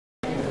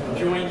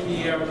joined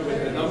here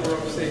with a number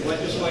of state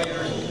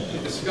legislators to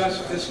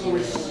discuss fiscal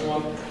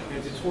reform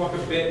and to talk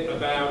a bit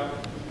about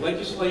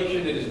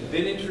legislation that has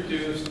been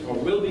introduced or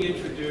will be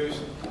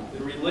introduced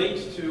that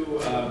relates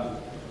to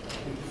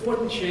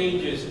important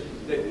changes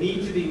that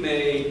need to be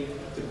made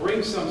to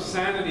bring some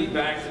sanity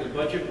back to the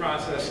budget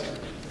process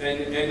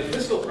and the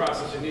fiscal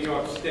process in New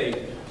York State.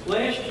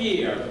 Last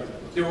year,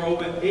 there were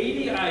over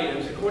 80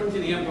 items, according to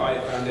the Empire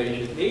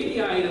Foundation,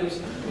 80 items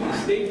in the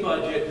state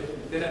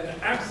budget that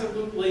have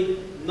absolutely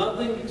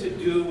nothing to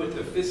do with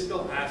the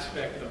fiscal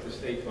aspect of the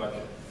state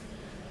budget.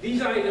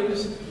 These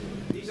items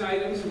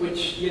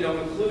which,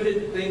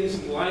 included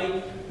things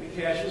like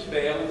the cashless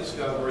bail and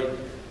discovery,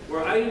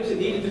 were items that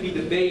needed to be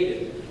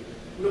debated.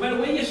 No matter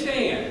where you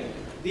stand,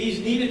 these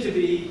needed to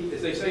be,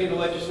 as they say in the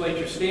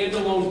legislature,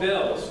 standalone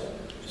bills,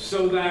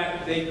 so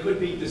that they could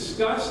be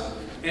discussed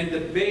and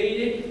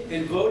debated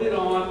and voted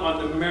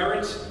on the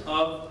merits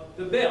of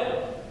the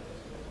bill.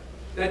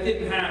 That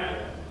didn't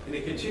happen, and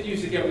it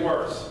continues to get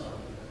worse.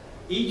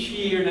 Each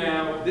year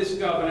now, this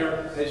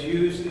governor has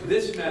used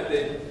this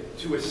method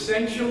to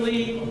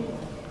essentially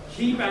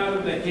keep out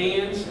of the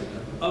hands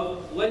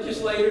of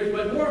legislators,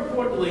 but more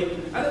importantly,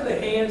 out of the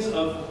hands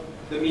of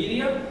the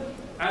media,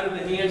 out of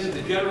the hands of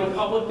the general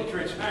public, the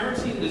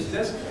transparency that is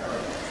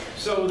necessary,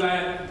 so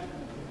that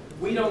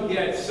we don't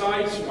get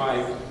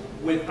sideswiped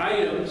with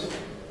items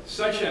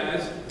such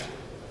as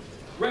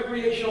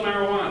recreational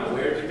marijuana.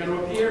 Where is it going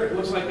to appear? It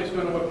looks like it's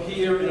going to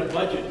appear in a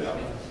budget bill.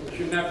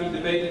 Should that be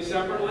debated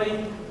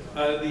separately?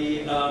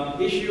 The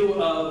issue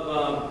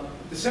of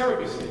the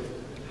surrogacy.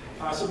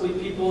 Possibly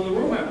people in the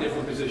room have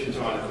different positions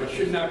on it, but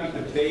should not be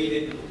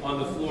debated on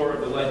the floor of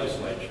the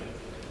legislature.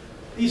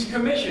 These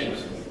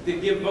commissions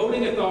that give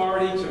voting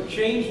authority to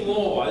change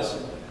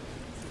laws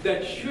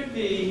that should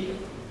be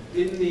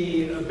in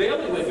the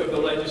bailiwick of the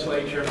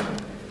legislature,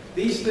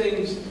 these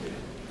things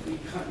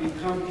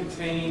become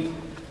contained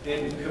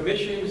in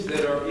commissions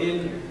that are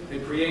in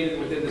and created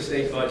within the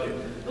state budget.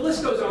 The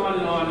list goes on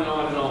and on and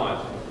on and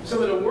on.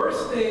 Some of the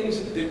worst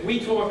things that we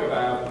talk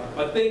about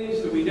are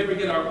things that we never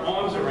get our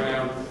arms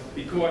around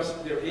because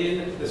they're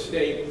in the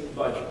state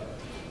budget.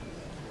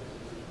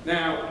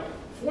 Now,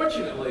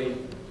 fortunately,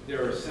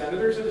 there are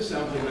senators and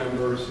assembly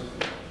members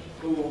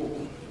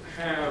who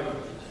have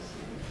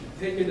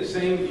taken the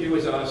same view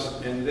as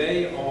us, and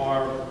they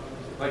are,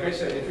 like I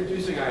said,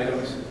 introducing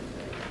items,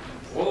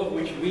 all of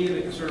which we in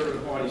the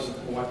Conservative Party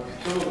support,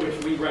 some of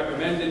which we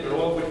recommended, but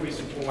all of which we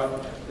support,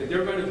 that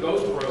they're going to go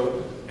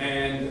through,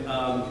 and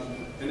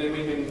then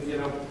we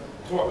can,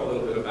 talk a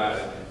little bit about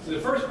it. So the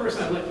first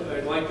person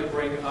I'd like to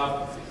bring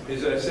up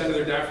is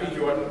Senator Daphne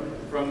Jordan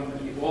from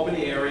the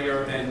Albany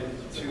area, and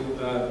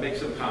to make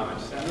some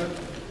comments. Senator?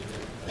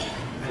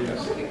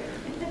 Yes.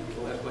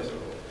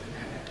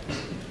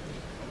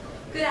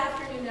 Good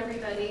afternoon,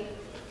 everybody.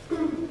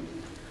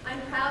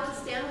 I'm proud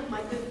to stand with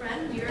my good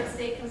friend, New York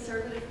State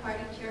Conservative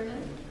Party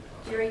Chairman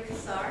Jerry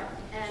Kassar,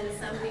 and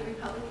Assembly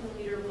Republican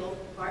Leader Will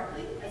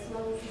Barkley, as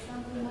well as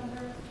Assembly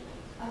Member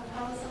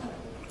Paula Sullivan.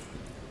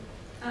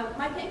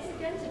 My thanks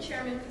again to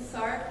Chairman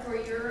Kassar for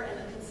your and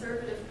the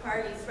Conservative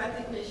Party's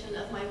recognition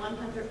of my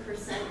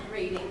 100%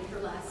 rating for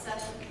last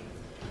session.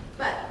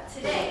 But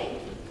today,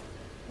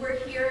 we're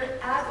here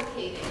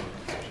advocating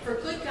for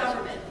good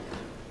government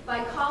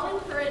by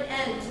calling for an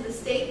end to the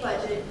state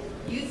budget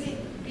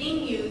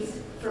being used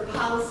for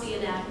policy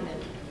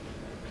enactment.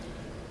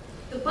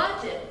 The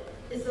budget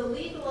is the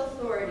legal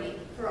authority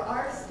for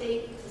our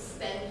state to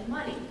spend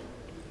money,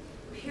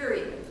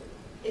 period.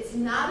 It's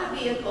not a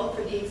vehicle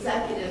for the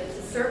executive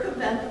to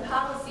circumvent the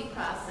policy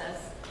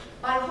process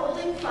by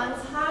holding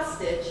funds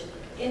hostage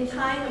in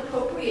tying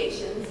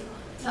appropriations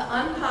to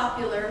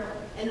unpopular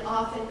and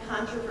often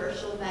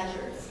controversial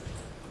measures.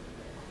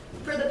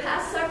 For the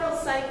past several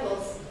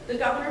cycles, the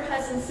governor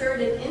has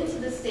inserted into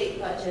the state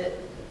budget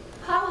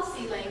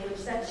policy language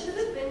that should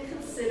have been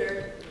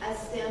considered as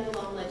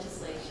standalone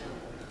legislation.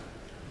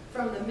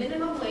 From the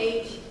minimum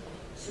wage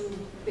to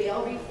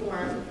bail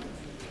reform,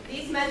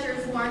 these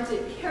measures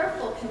warranted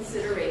careful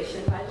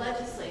consideration by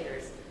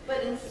legislators,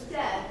 but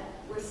instead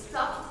were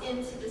stuffed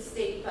into the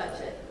state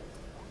budget.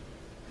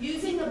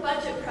 Using the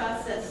budget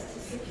process to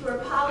secure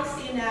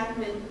policy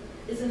enactment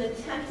is an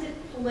attempted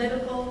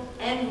political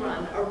end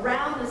run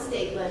around the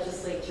state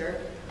legislature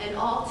and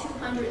all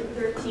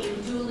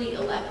 213 duly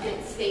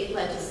elected state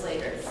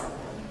legislators.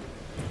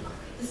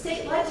 The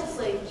state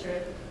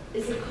legislature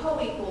is a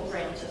co-equal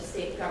branch of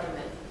state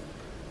government.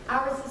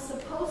 Ours is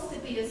supposed to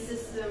be a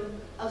system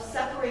of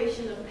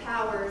separation of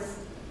powers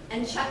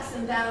and checks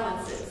and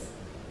balances.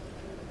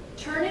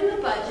 Turning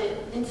the budget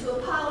into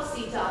a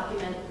policy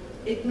document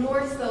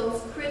ignores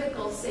those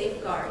critical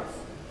safeguards.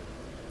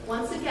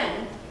 Once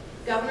again,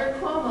 Governor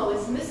Cuomo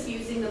is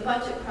misusing the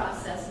budget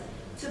process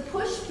to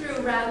push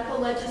through radical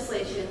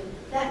legislation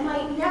that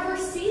might never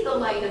see the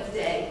light of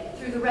day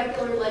through the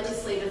regular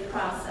legislative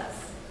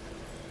process.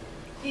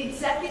 The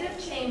executive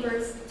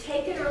chamber's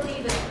take it or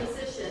leave it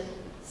position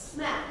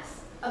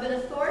smacks of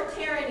an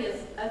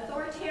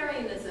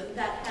authoritarianism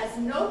that has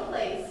no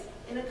place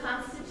in a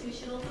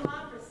constitutional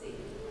democracy.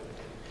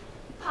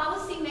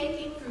 Policy making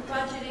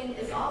budgeting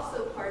is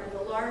also part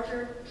of a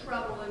larger,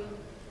 troubling,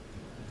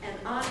 and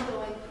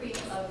ongoing creep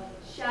of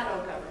shadow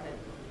government,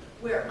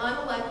 where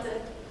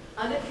unelected,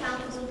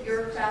 unaccountable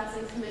bureaucrats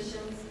and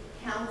commissions,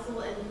 council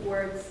and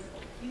boards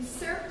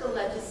usurp the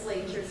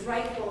legislature's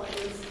rightful and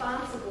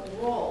responsible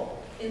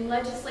role in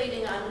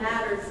legislating on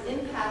matters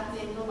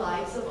impacting the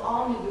lives of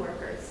all New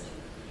Yorkers.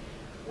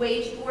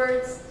 Wage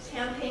boards,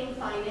 campaign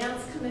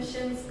finance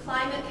commissions,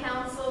 climate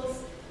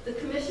councils, the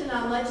Commission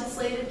on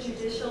Legislative,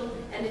 Judicial,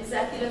 and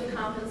Executive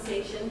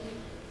Compensation,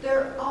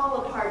 they're all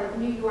a part of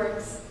New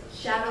York's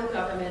shadow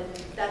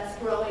government that's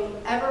growing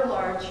ever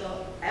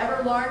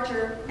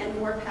larger and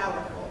more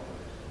powerful.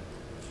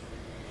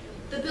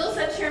 The bills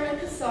that Chairman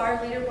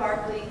Kassar, Leader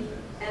Barkley,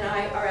 and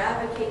I are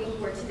advocating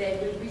for today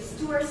would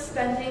restore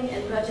spending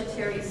and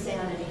budgetary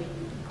sanity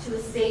to a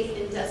state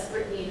in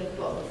desperate need of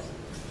both.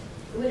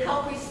 It would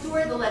help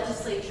restore the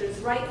legislature's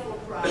rightful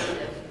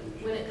prerogative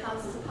when it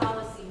comes to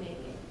policy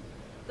making.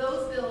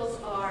 Those bills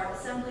are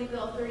Assembly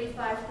Bill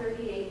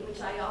 3538,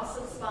 which I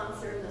also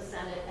sponsor in the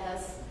Senate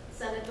as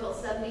Senate Bill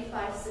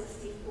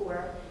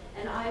 7564,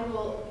 and I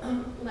will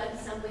let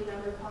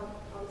Assemblymember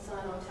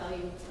Pomsano tell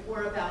you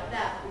more about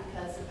that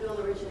because the bill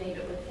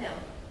originated with him.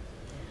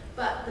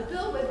 But the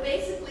bill would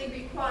basically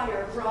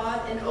require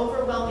broad and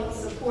overwhelming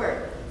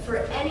support for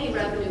any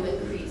revenue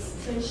increase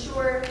to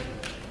ensure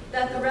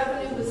that the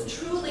revenue was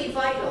truly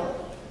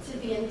vital to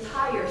the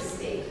entire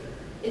state.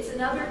 It's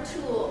another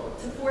tool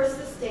to force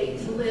the state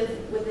to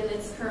live within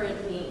its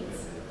current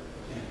means.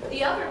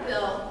 The other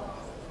bill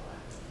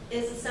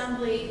is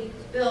Assembly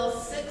Bill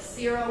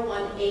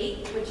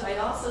 6018, which I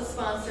also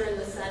sponsor in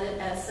the Senate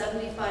as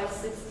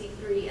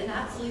 7563, and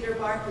that's Leader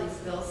Barkley's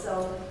bill,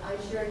 so I'm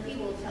sure he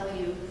will tell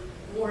you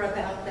more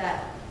about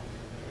that.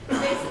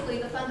 Basically,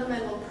 the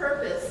fundamental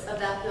purpose of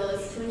that bill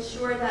is to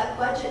ensure that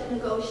budget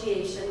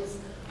negotiations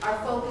are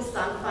focused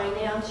on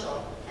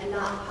financial and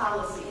not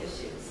policy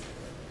issues.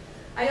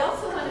 I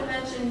also want to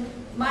mention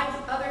my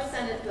other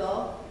Senate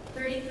bill,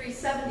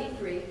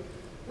 3373,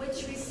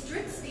 which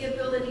restricts the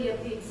ability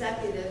of the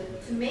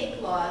executive to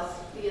make laws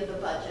via the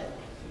budget.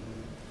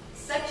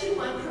 Section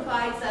 1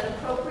 provides that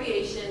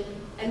appropriation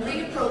and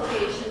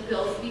reappropriation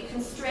bills be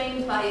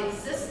constrained by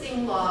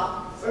existing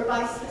law or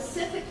by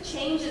specific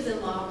changes in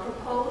law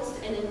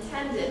proposed and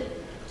intended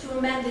to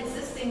amend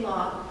existing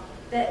law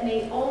that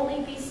may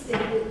only be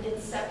stated in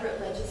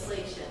separate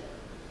legislation.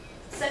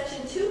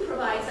 Section 2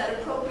 provides that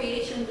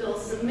appropriation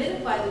bills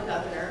submitted by the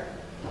governor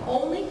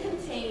only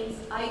contains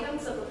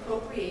items of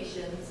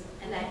appropriations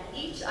and that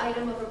each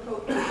item of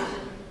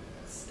appropriation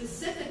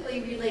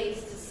specifically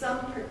relates to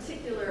some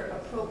particular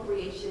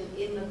appropriation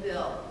in the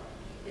bill.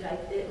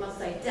 It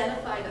must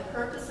identify the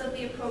purpose of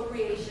the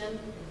appropriation,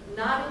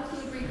 not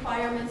include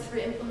requirements for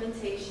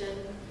implementation,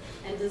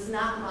 and does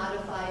not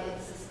modify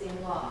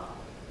existing law.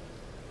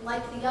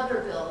 Like the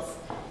other bills,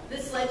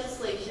 this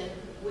legislation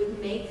would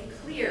make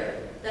clear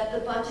that the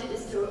budget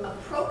is to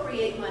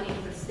appropriate money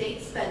for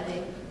state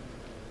spending,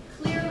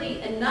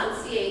 clearly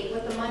enunciate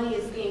what the money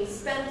is being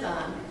spent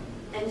on,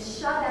 and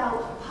shut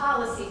out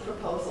policy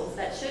proposals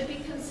that should be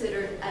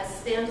considered as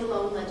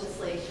standalone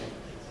legislation.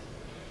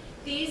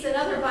 These and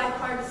other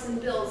bipartisan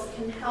bills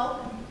can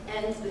help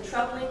end the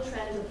troubling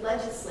trend of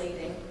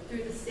legislating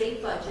through the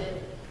state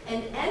budget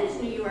and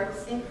end New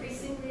York's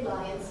increasing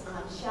reliance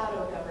on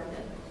shadow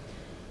government.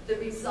 The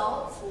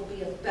results will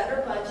be a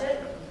better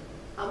budget,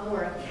 a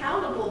more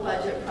accountable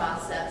budget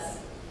process,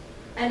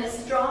 and a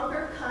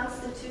stronger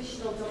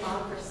constitutional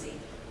democracy,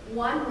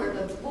 one where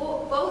the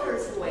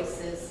voters'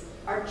 voices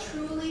are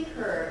truly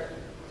heard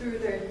through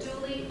their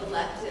duly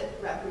elected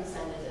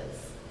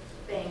representatives.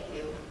 Thank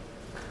you.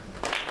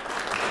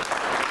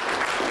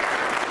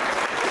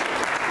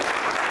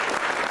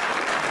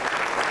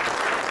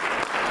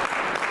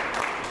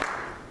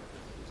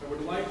 So I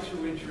would like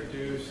to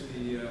introduce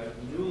the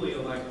newly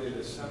elected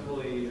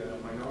Assembly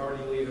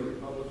Minority Leader,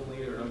 Republican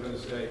Leader, and I'm going to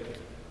say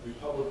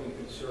Republican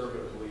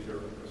Conservative Leader,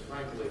 because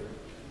frankly,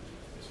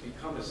 it's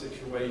become a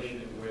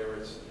situation where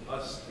it's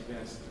us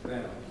against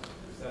them.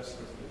 That's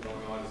what's been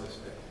going on in this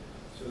state.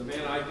 So the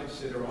man I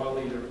consider our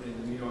leader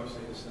in the New York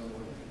State Assembly,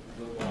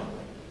 Bill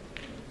Barkley.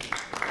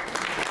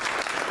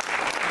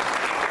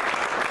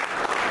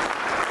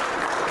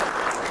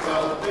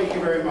 Well, thank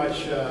you very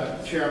much,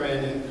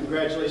 Chairman, and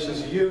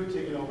congratulations to you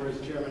taking over as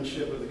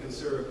chairmanship of the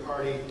Conservative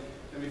Party.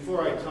 And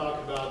before I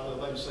talk about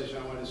the legislation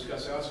I want to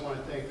discuss, I also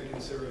want to thank the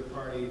Conservative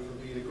Party for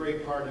being a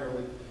great partner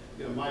with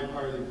my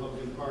party, the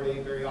Republican Party.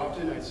 Very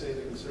often, I'd say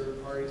the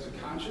Conservative Party is a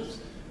conscience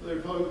of the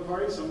Republican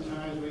Party.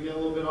 Sometimes we get a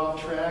little bit off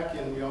track,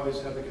 and we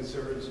always have the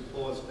Conservatives to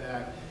pull us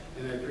back.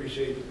 And I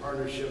appreciate the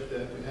partnership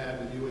that we've had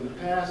with you in the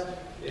past,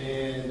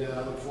 and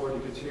I look forward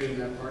to continuing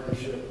that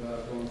partnership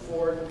going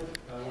forward.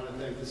 I want to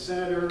thank the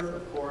Senator,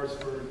 of course,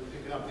 for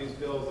picking up these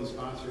bills and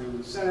sponsoring them in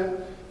the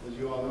Senate. As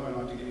you all know, I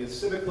don't have to give you a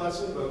civic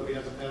lesson, but we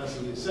have to pass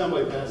in the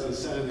Assembly, pass in the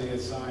Senate, and they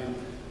get signed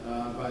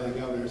by the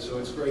governor. So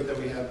it's great that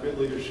we have good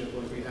leadership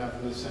like we have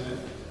from the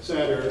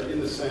Senator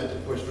in the Senate to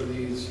push for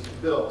these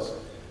bills.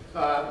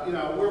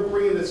 We're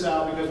bringing this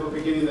out because we're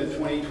beginning the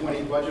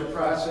 2020 budget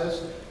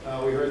process.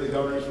 We heard the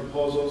governor's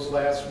proposals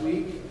last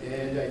week,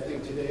 and I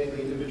think today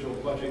the individual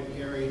budget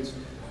hearings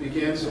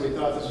began, so we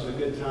thought this was a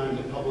good time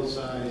to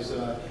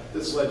publicize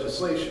this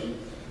legislation.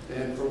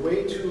 And for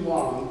way too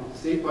long,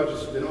 state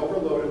budgets have been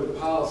overloaded with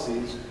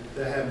policies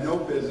that have no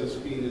business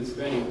being in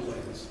spending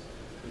plans.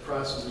 The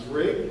process is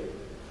rigged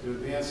to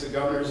advance the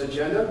governor's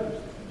agenda,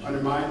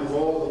 undermine the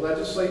role of the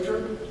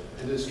legislature,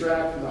 and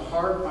distract from the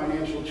hard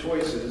financial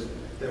choices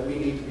that we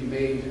need to be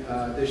made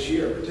this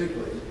year,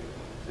 particularly.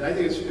 And I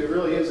think it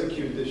really is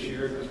acute this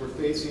year because we're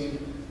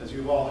facing, as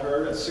you've all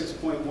heard, a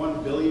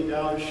 $6.1 billion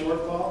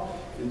shortfall.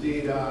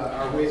 Indeed,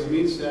 our Ways and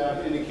Means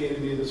staff indicated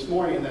to me this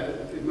morning that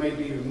it might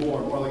be even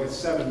more like a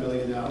 $7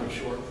 billion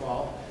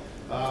shortfall.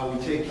 We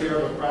take care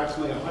of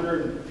approximately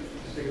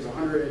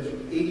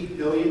 $180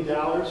 billion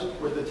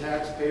worth of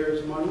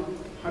taxpayers' money.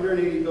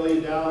 $180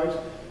 billion.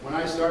 When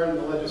I started in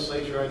the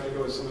legislature, I think it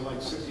was something like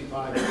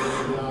 $65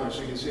 billion,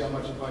 so you can see how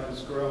much the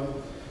budget's grown.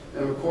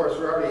 And of course,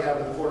 we already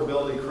have an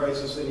affordability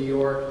crisis in New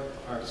York,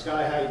 our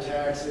sky-high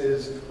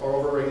taxes, our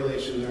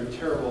overregulation, and our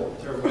terrible,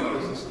 terrible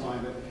business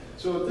climate.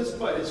 So this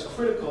budget, it's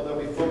critical that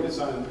we focus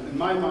on, in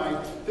my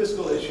mind,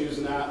 fiscal issues,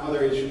 not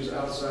other issues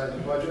outside the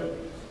budget.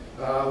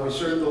 We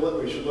should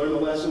learn the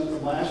lesson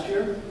from last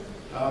year.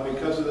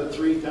 Because of the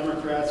 3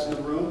 Democrats in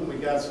the room, we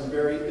got some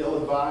very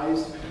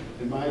ill-advised,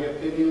 in my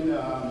opinion,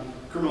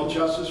 criminal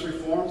justice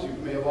reforms. You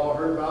may have all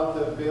heard about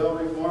the bail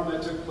reform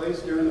that took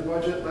place during the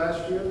budget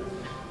last year.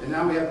 And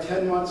now we have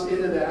 10 months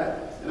into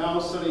that, and all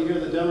of a sudden you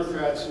hear the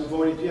Democrats who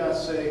voted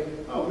yes say,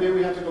 oh, maybe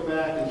we have to go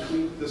back and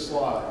tweak this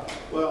law.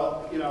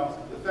 Well, you know,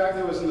 the fact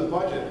that it was in the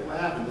budget, what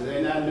happened? Did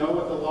they not know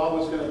what the law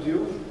was going to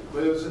do,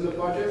 but it was in the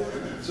budget?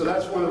 So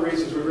that's one of the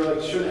reasons we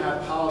really shouldn't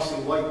have policy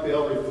like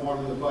bail reform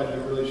in the budget.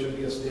 It really should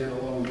be a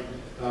standalone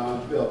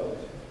bill.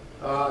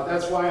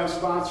 That's why I'm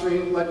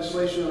sponsoring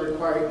legislation that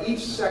requires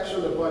each section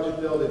of the budget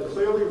bill to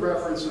clearly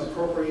reference an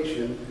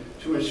appropriation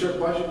to ensure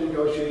budget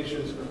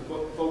negotiations are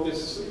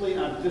focused simply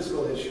on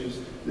fiscal issues,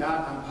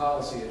 not on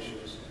policy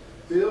issues.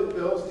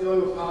 Bills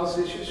dealing with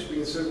policy issues should be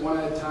considered one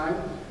at a time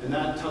and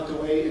not tucked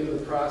away into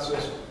the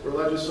process where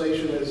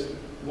legislation is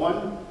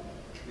 1,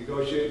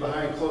 negotiated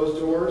behind closed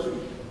doors,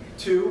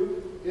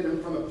 2, hidden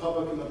from the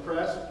public and the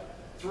press,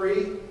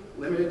 3,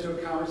 limited to a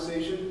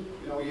conversation.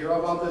 You know, we hear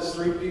about this,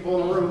 3 people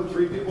in the room,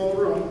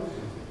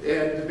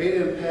 and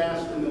debated and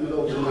passed in the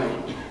middle of the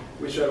night.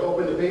 We should have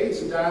open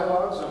debates and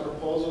dialogues on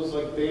proposals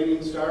like banning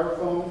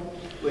styrofoam,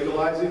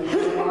 legalizing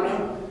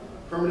marijuana,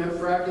 permanent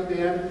fracking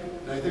ban,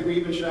 and I think we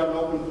even should have an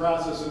open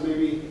process of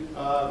maybe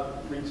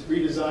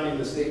redesigning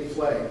the state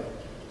flag.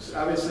 So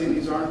obviously,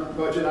 these aren't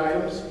budget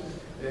items,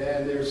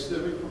 and there's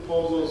specific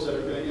proposals that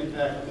are going to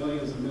impact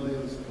millions and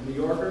millions of New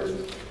Yorkers.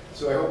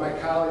 So I hope my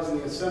colleagues in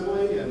the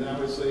Assembly, and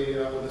obviously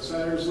with the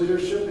Senator's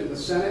leadership in the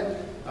Senate,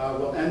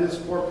 will end this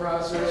poor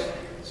process.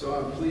 So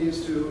I'm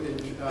pleased to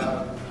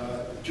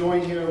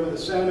join here with the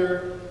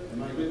Senator and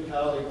my good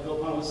colleague Phil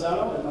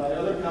Palmisano and my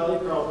other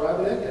colleague Carl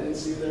Robinick. I didn't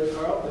see you there,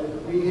 Carl. Thank you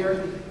for being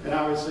here. And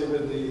obviously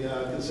with the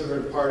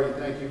Conservative Party,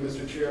 thank you,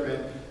 Mr.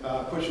 Chairman,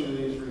 pushing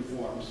these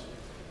reforms.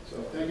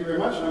 So thank you very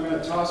much. And I'm going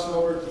to toss it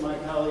over to my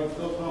colleague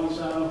Phil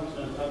Palmisano, who's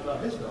going to talk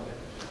about his bill.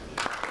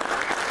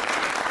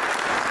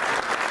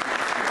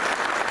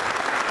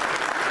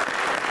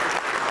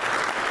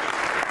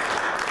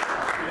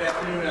 Good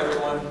afternoon,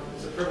 everyone.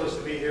 It's a privilege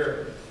to be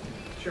here.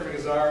 Chairman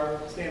Gazzar,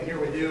 stand here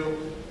with you,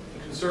 the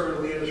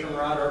conservative leaders from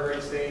around our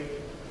great state,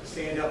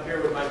 stand up here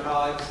with my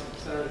colleagues,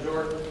 Senator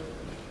Jordan,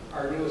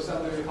 our new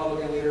Assembly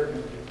Republican leader,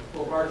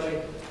 Will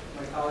Barczyk,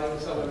 my colleague,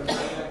 Senator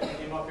Robinick,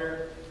 came up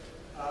here.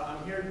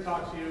 I'm here to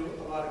talk to you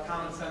about a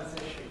common sense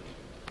issue,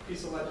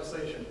 piece of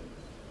legislation.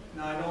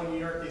 Now, I know in New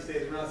York these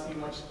days we're not seeing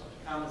much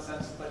common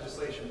sense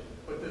legislation,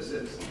 but this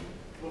is.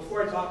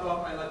 Before I talk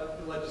about my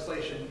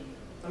legislation,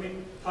 let me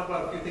talk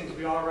about a few things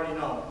we already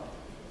know.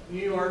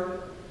 New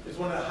York is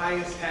one of the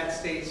highest tax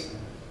states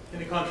in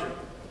the country.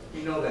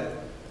 We know that.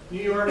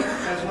 New York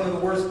has one of the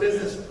worst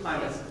business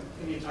climates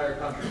in the entire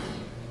country.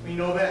 We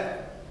know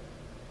that.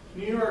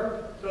 New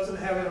York doesn't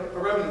have a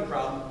revenue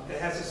problem. It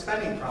has a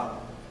spending problem.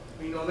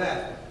 We know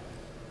that.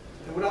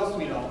 And what else do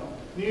we know?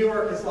 New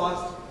York has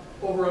lost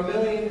over 1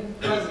 million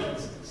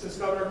residents since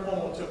Governor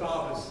Cuomo took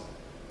office.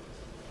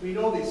 We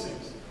know these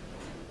things.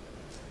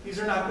 These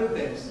are not good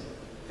things.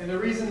 And the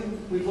reason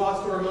we've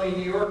lost over 1 million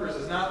New Yorkers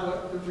is not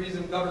what the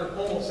reason Governor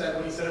Cuomo said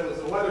when he said it was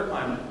the weather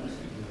climate.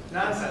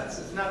 Nonsense.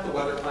 It's not the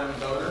weather climate,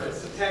 Governor.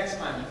 It's the tax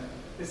climate.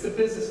 It's the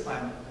business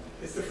climate.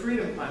 It's the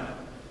freedom climate.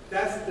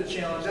 That's the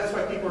challenge. That's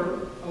why people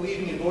are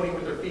leaving and voting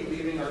with their feet,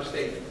 leaving our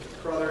state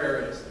for other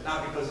areas,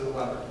 not because of the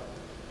weather.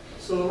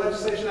 So the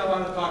legislation I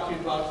want to talk to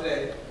you about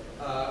today,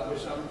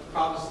 which I'm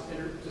proud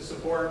to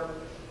support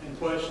and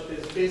push,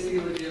 is basically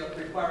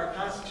require a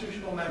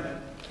constitutional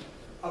amendment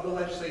of the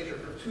legislature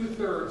for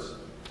 2/3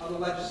 of the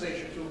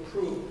legislature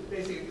to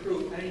basically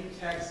approve any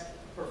tax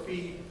or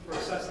fee or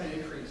assessment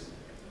increase.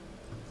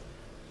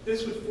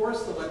 This would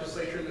force the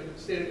legislature in the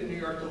state of New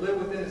York to live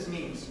within its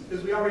means,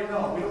 because we already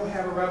know we don't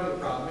have a revenue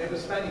problem, we have a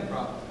spending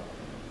problem.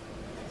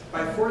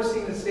 By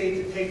forcing the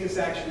state to take this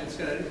action, it's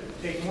going to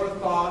take more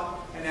thought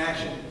and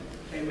action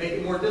and make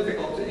it more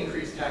difficult to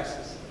increase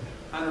taxes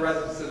on the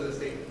residents of the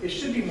state. It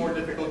should be more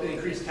difficult to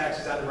increase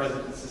taxes on the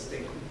residents of the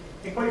state.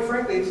 And quite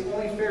frankly, it's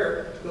only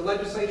fair. The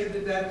legislature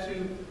did that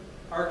to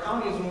our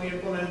counties when we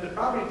implemented the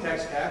property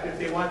tax cap. If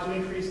they want to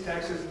increase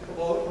taxes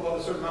above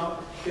a certain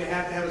amount, they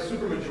have to have a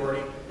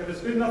supermajority. If it's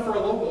good enough for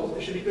our locals,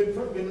 it should be good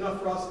enough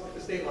for us at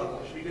the state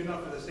level. It should be good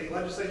enough for the state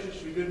legislature. It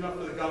should be good enough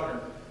for the governor.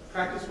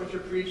 Practice what you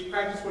preach.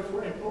 Practice what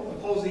we're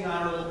imposing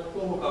on our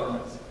local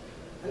governments.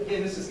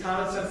 Again, this is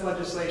common sense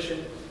legislation.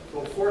 It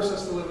will force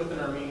us to live within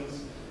our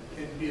means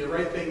and be the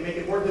right thing. Make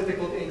it more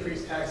difficult to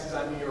increase taxes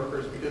on New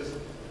Yorkers because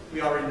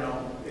we already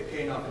know they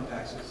pay enough in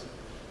taxes.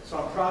 So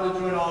I'm proud to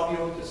join all of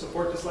you to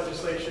support this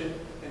legislation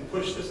and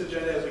push this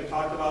agenda as we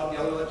talked about the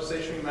other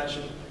legislation we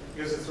mentioned,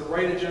 because it's the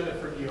right agenda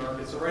for New York.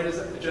 It's the right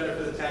agenda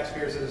for the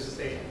taxpayers of this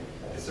state.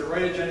 It's the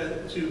right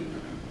agenda to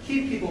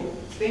keep people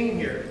staying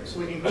here so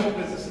we can grow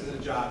businesses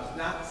and jobs,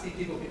 not see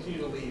people continue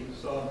to leave.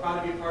 So I'm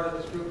proud to be a part of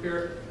this group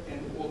here, and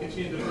we'll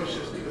continue to push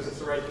this because it's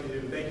the right thing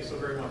to do. Thank you so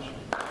very much.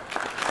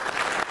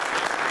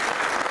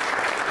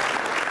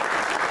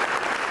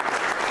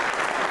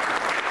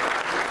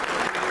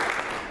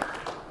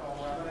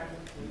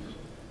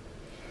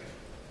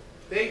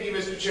 Thank you,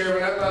 Mr.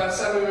 Chairman. I'm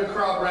Assemblyman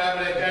Carl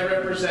Brabenec. I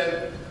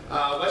represent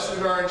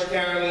Western Orange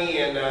County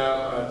and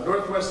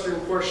northwestern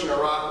portion of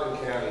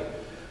Rockland County.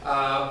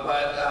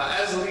 But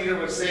as the leader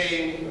was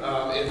saying,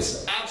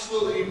 it's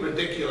absolutely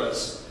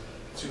ridiculous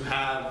to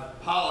have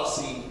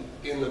policy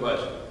in the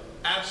budget.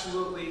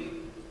 Absolutely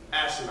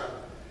asinine.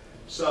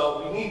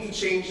 So we need to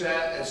change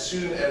that as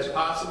soon as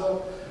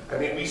possible. I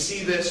mean, we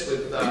see this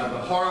with the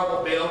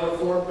horrible bail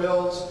reform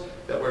bills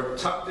that were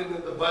tucked into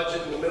the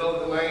budget in the middle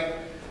of the night.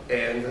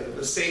 And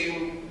the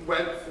same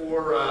went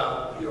for,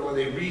 when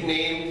they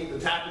renamed the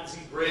Tappan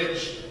Zee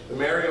Bridge, the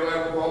Mario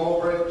M. Cuomo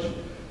Bridge.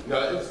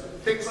 It's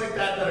things like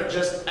that that are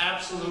just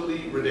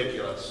absolutely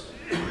ridiculous.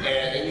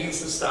 And it needs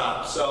to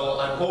stop. So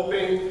I'm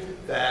hoping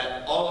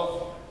that all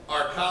of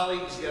our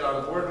colleagues get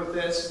on board with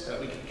this, that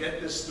we can get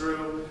this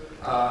through.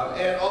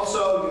 And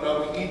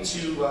also, we need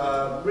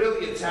to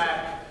really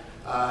attack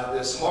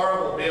this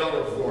horrible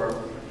bail reform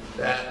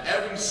that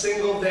every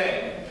single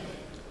day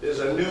there's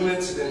a new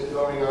incident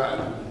going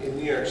on in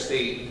New York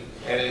State,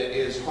 and it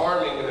is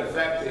harming and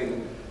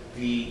affecting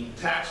the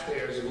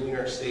taxpayers of New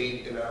York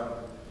State in a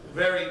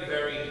very,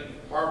 very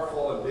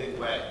harmful and big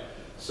way.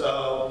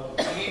 So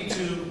we need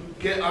to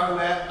get on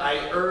that.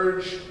 I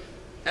urge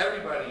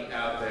everybody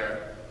out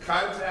there,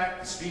 contact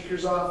the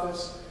Speaker's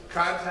office,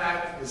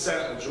 contact the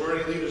Senate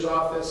Majority Leader's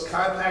office,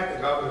 contact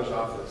the Governor's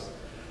office.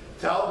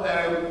 Tell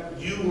them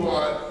you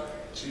want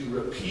to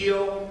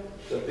repeal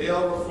the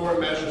bail reform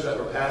measures that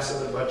were passed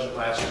in the budget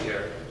last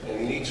year, and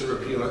you need to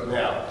repeal it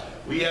now.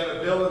 We have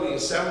a bill in the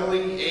Assembly,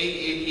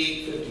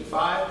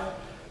 A8855.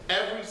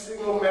 Every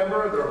single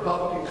member of the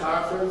Republican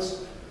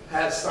conference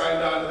has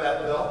signed on to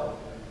that bill,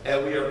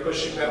 and we are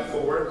pushing that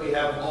forward. We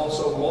have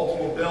also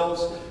multiple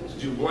bills to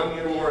do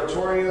one-year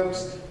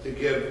moratoriums, to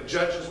give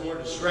judges more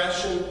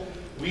discretion.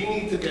 We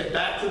need to get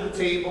back to the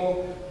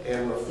table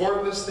and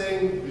reform this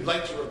thing. We'd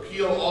like to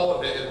repeal all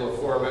of it and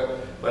reform it,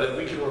 but if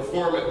we can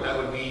reform it, that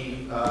would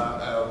be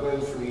a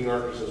win for New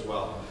Yorkers as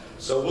well.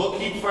 So we'll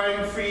keep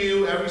fighting for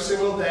you every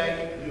single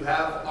day. You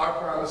have our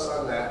promise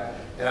on that,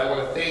 and I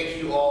want to thank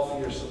you all for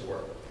your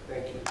support.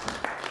 Thank you.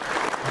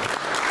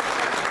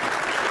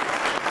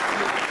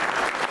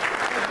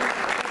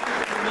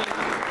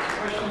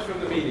 Questions from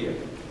the media?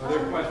 Are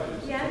there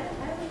questions? Yeah,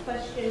 I have a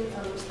question.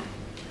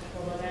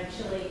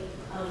 Actually,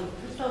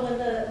 first of all, when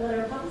the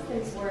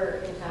Republicans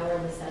were in power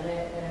in the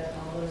Senate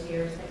all those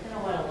years, they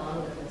kind of went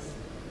along with this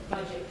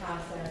budget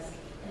process.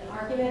 An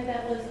argument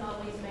that was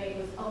always made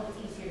was, oh, it's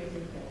easier to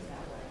do things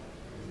that way.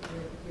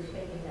 You're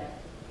thinking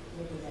that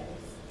maybe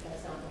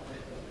that's not what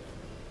we're doing.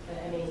 But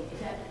I mean,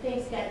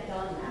 things get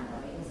done that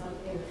way, and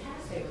in the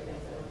past they were things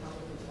that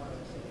Republicans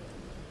wanted to do.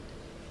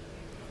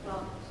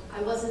 Well,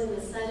 I wasn't in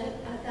the Senate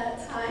at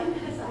that time,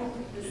 as I'm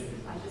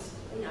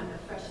a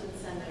freshman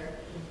senator.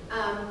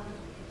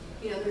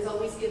 There's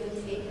always give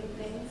and take in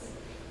things.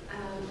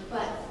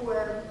 But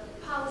for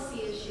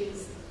policy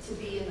issues to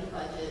be in the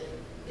budget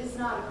is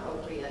not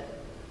appropriate.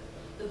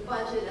 The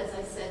budget, as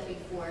I said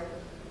before,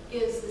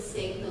 gives the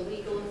state the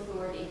legal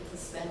authority to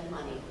spend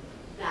money.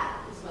 That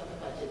is what the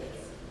budget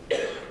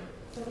is.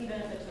 So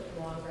even if it took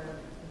longer,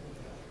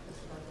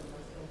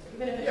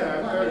 even if it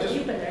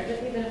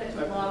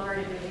took longer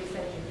to do these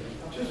things,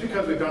 just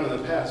because we've done it in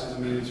the past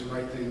doesn't mean it's the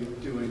right thing to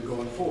do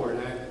going forward.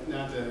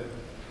 Not to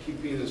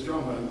keep being this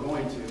drum, but I'm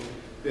going to.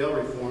 Bail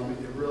reform, it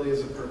really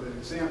is a perfect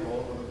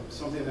example of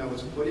something that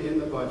was put in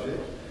the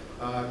budget.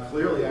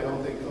 Clearly, I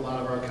don't think a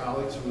lot of our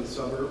colleagues from the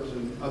suburbs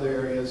and other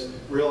areas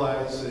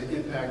realize the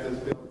impact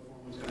that bail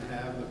reform was going to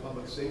have, the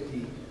public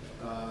safety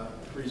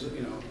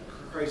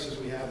crisis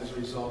we have as a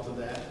result of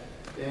that.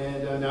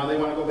 And now they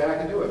want to go back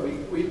and do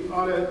it. We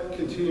ought to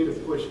continue to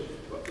push.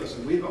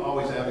 listen, we've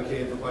always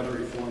advocated for budget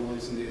reform, at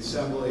least in the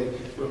Assembly.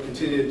 We'll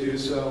continue to do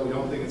so. We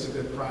don't think it's a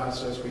good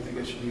process. We think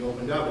it should be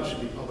opened up. It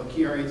should be public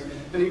hearings.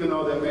 And even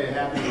though that may have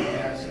happened in the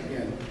past,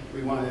 again,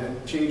 we want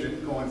to change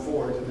it going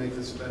forward to make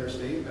this a better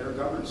state, better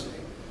governed state.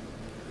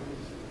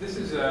 This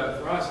is,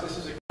 for us, this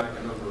is a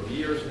number of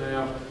years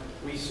now.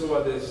 We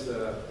saw this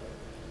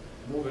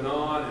moving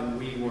on, and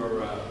we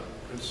were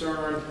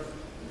concerned.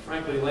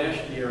 Frankly,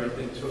 last year, I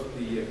think, took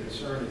the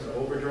concern into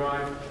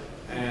overdrive,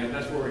 and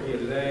that's where we're here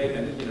today.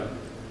 And, you know,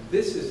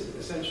 this is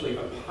essentially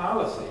a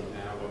policy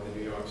now of the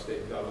New York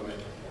State government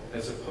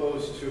as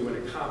opposed to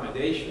an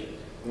accommodation.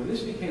 When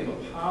this became a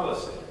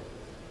policy,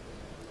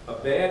 a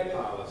bad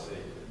policy,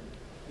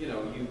 you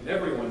know,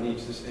 everyone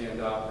needs to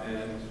stand up,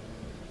 and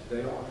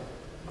they are.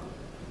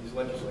 These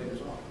legislators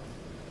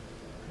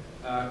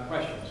are.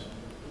 Questions?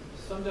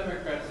 Some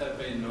Democrats have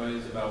made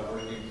noise about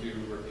working to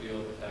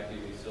repeal the tax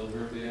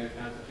silver via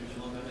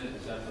constitutional amendment.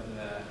 Is that something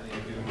that any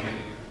of you would be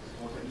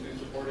open to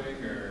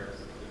supporting, or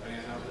depending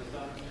on how it's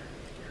done?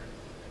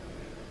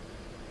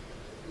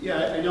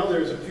 Yeah, I know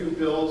there's a few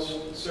bills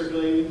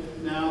circulating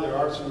now. There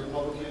are some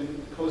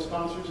Republican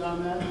co-sponsors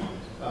on that.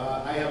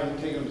 I haven't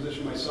taken a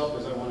position myself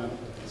because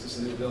this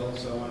is a new bill,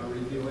 so I want to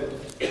review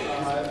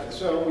it.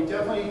 So we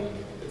definitely,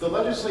 if the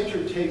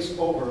legislature takes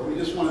over, we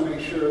just want to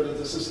make sure that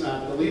this is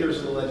not the leaders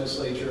of the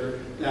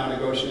legislature now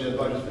negotiating the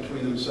budgets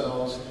between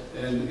themselves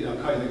and, you know,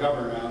 cutting the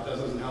governor out. That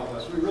doesn't help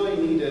us. We really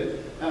need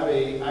to have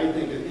I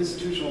think, an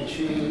institutional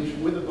change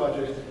with the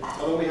budget.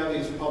 Although we have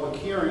these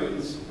public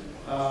hearings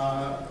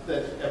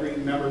that every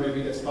member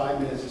maybe gets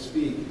 5 minutes to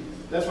speak,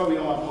 that's why we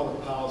don't want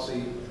public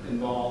policy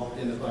involved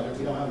in the budget.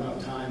 We don't have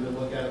enough time to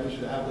look at it. We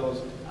should have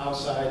those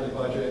outside the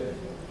budget,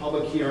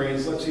 public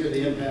hearings. Let's hear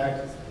the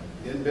impact.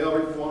 In bail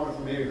reform, if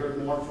we maybe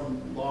heard more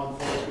from law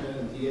enforcement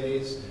and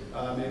DAs,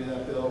 maybe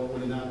that bill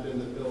would have not been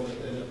the bill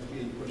that ended up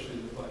being pushed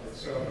into the budget.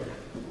 So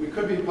we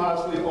could be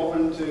possibly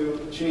open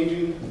to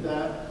changing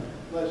that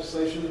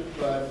legislation,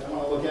 but I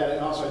want to look at it.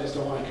 And also, I just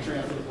don't want to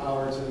transfer the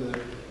power to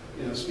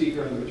the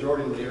speaker and the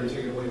majority leader and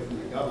take it away from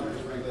the governors.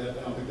 Frankly, I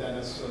don't think that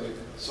necessarily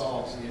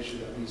solves the issue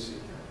that we see.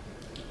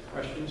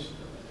 Questions?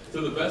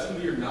 To the best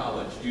of your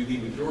knowledge, do the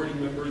majority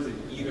members in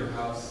either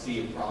house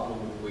see a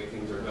problem with the way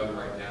things are done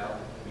right now?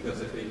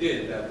 Because if they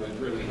did, that would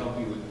really help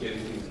you with getting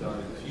things done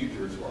in the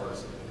future as far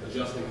as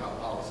adjusting how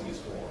policy is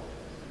formed.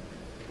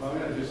 Well,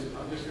 I'm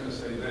just going to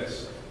say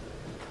this.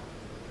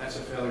 That's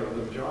a failure of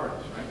the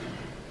majorities, right?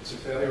 It's a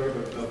failure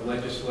of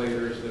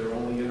legislators that are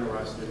only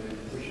interested in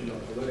pushing a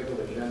political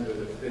agenda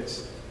that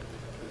fits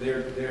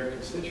their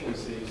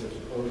constituencies as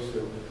opposed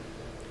to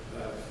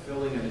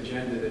filling an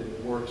agenda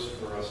that works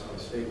for us on a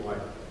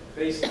statewide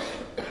basis.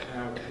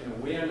 Now,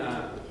 we're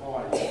not the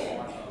party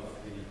part of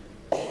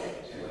the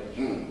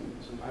legislation.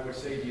 So I would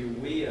say to you,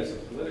 we as a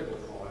political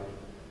party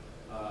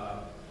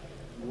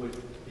would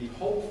be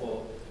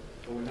hopeful,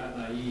 but we're not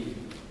naive,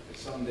 that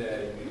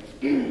someday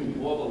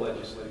all the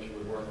legislature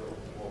would work for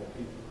all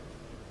people.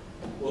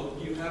 Well,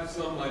 you have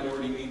some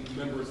minority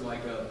members like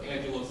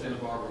Angelo Santa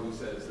Barbara who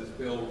says this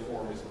bill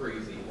reform is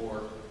crazy,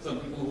 or some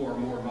people who are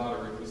more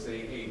moderate who say,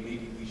 hey,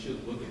 maybe we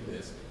should look at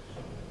this.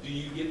 Do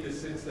you get the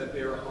sense that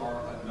there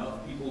are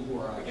enough people who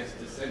are, I guess,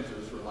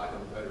 dissenters, for lack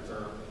of a better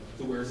term,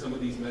 to where some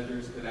of these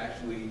measures could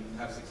actually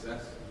have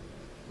success?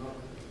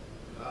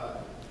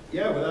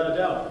 Yeah, without a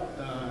doubt.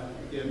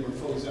 Again, we're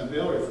focused on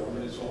bail reform,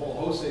 and it's a whole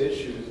host of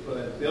issues,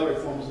 but bail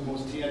reform is the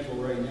most tangible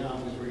right now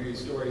because we're hearing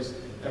stories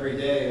every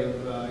day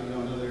of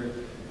another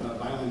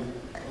violent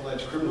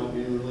alleged criminal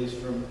being released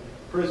from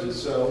prison.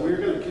 So we're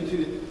going to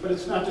continue, but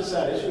it's not just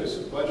that issue, it's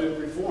budget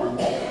reform.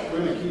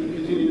 We're going to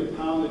continue to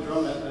pound the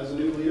drum as a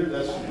new leader.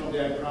 That's something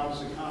I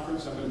promised at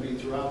conference. I'm going to be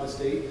throughout the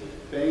state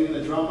banging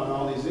the drum on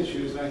all these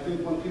issues. And I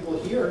think when people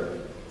hear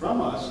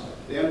from us,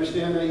 they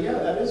understand that, yeah,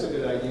 that is a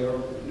good idea,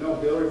 or no,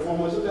 bail reform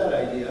was a bad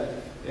idea.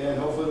 And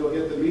hopefully we'll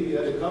get the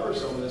media to cover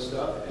some of this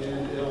stuff,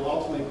 and it'll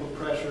ultimately put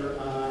pressure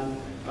on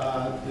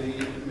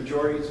the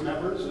majority's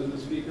members and the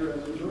speaker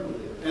and the majority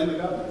leader, and the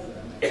governor.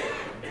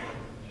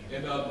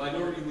 And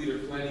Minority Leader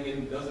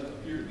Flanagan doesn't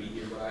appear to be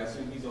here, but I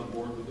assume he's on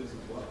board with this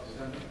as well.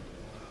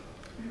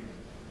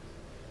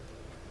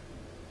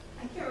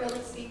 I can't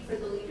really speak for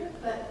the leader,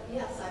 but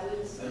yes, I would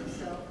assume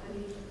so. I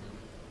mean,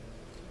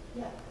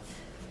 yeah.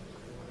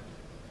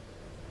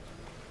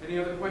 Any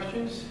other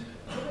questions?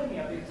 Do you have any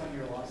updates on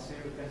your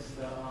lawsuit against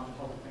the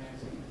public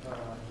financing?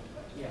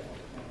 Yeah.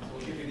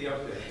 We'll give you the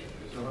update.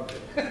 There's no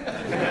update.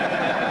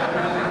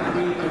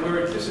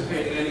 We're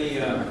anticipating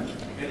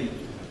any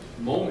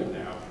moment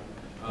now,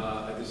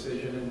 a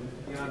decision, and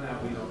beyond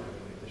that, we don't have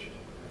any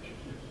additional information.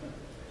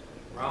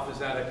 Ralph, is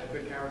that a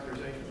good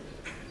characterization?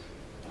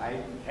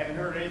 I haven't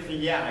heard anything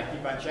yet. I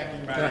keep on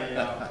checking my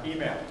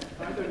email.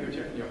 I thought you were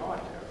checking your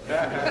heart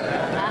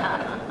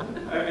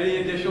there. Any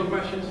additional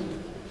questions?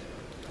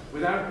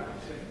 Without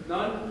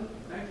none?